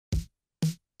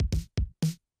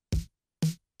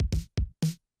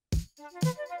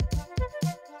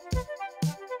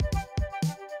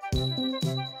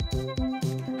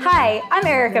Hi, I'm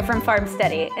Erica from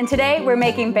FarmSteady, and today we're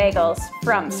making bagels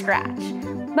from scratch.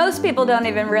 Most people don't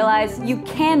even realize you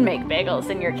can make bagels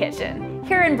in your kitchen.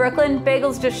 Here in Brooklyn,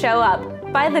 bagels just show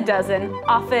up by the dozen,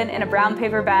 often in a brown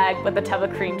paper bag with a tub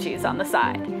of cream cheese on the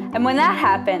side. And when that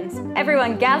happens,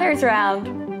 everyone gathers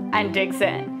around and digs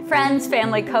in. Friends,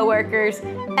 family, coworkers,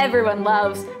 everyone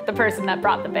loves the person that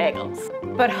brought the bagels.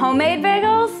 But homemade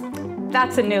bagels?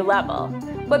 That's a new level.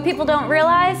 What people don't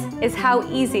realize is how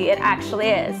easy it actually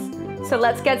is. So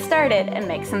let's get started and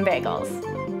make some bagels.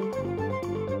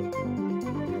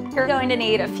 You're going to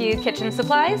need a few kitchen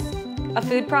supplies, a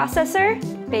food processor,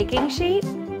 baking sheet,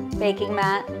 baking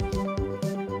mat,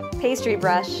 pastry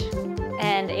brush,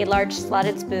 and a large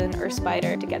slotted spoon or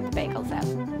spider to get the bagels out.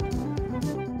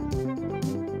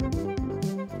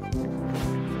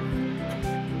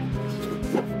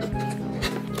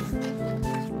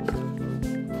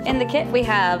 In the kit, we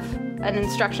have an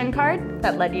instruction card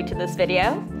that led you to this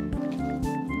video,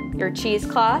 your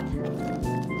cheesecloth,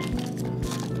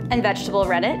 and vegetable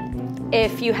rennet.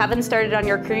 If you haven't started on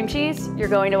your cream cheese, you're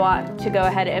going to want to go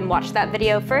ahead and watch that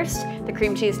video first. The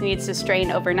cream cheese needs to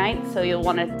strain overnight, so you'll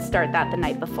want to start that the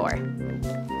night before.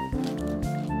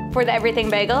 For the everything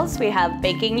bagels, we have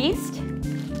baking yeast,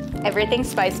 everything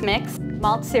spice mix,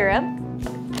 malt syrup,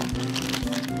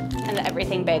 and the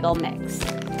everything bagel mix.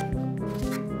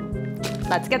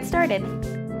 Let's get started.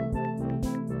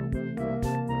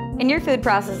 In your food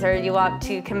processor, you want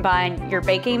to combine your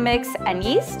baking mix and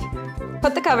yeast,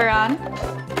 put the cover on,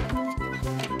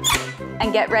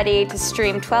 and get ready to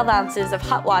stream 12 ounces of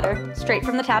hot water straight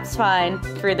from the tap's fine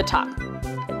through the top.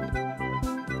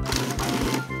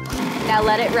 Now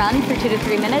let it run for 2 to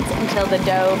 3 minutes until the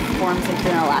dough forms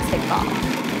into an elastic ball.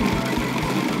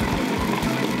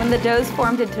 When the dough's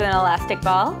formed into an elastic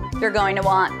ball, you're going to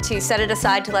want to set it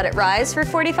aside to let it rise for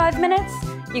 45 minutes.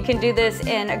 You can do this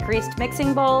in a greased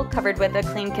mixing bowl covered with a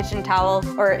clean kitchen towel,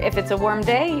 or if it's a warm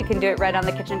day, you can do it right on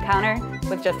the kitchen counter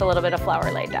with just a little bit of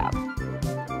flour laid down.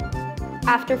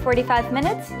 After 45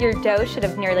 minutes, your dough should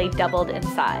have nearly doubled in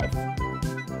size.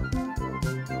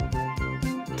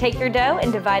 Take your dough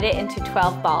and divide it into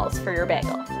 12 balls for your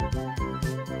bagel.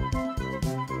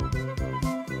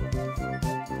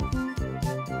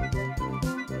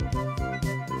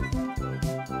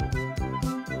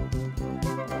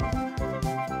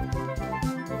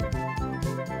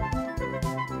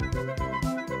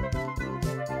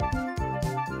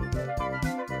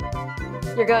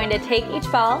 You're going to take each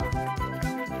ball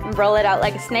and roll it out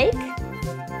like a snake,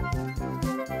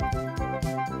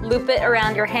 loop it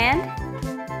around your hand,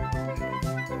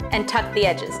 and tuck the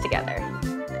edges together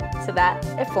so that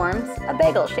it forms a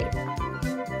bagel shape.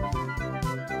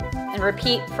 And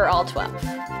repeat for all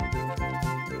 12.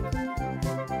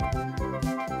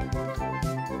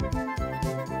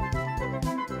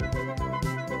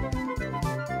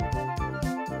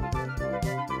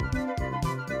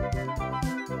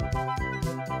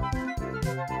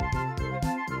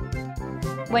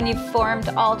 When you've formed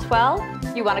all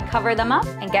 12, you want to cover them up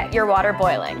and get your water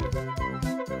boiling.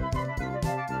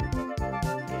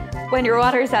 When your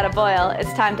water's at a boil,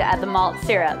 it's time to add the malt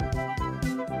syrup.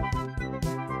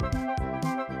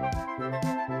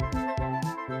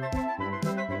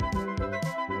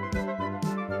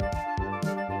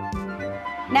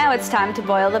 Now it's time to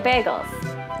boil the bagels.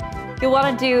 You'll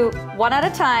want to do one at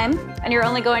a time, and you're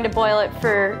only going to boil it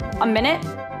for a minute,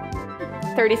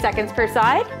 30 seconds per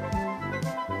side.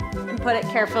 Put it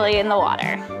carefully in the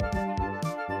water.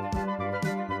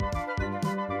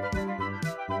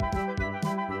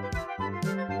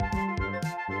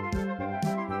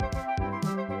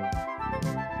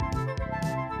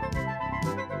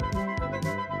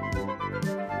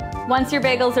 Once your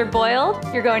bagels are boiled,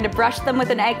 you're going to brush them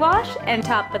with an egg wash and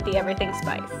top with the everything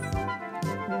spice.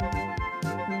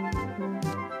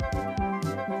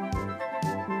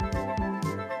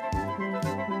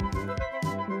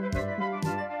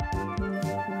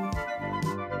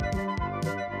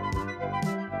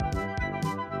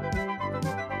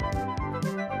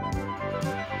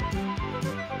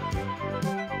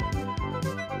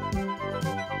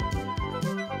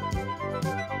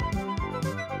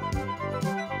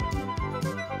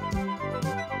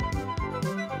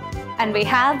 And we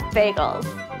have bagels.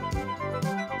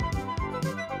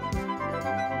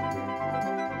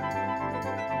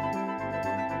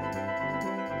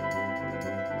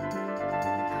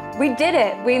 We did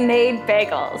it! We made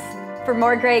bagels. For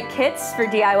more great kits for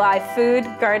DIY food,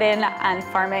 garden, and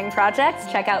farming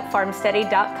projects, check out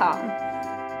FarmSteady.com.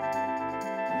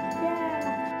 Yeah.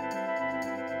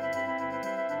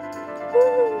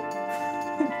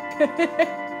 Woo.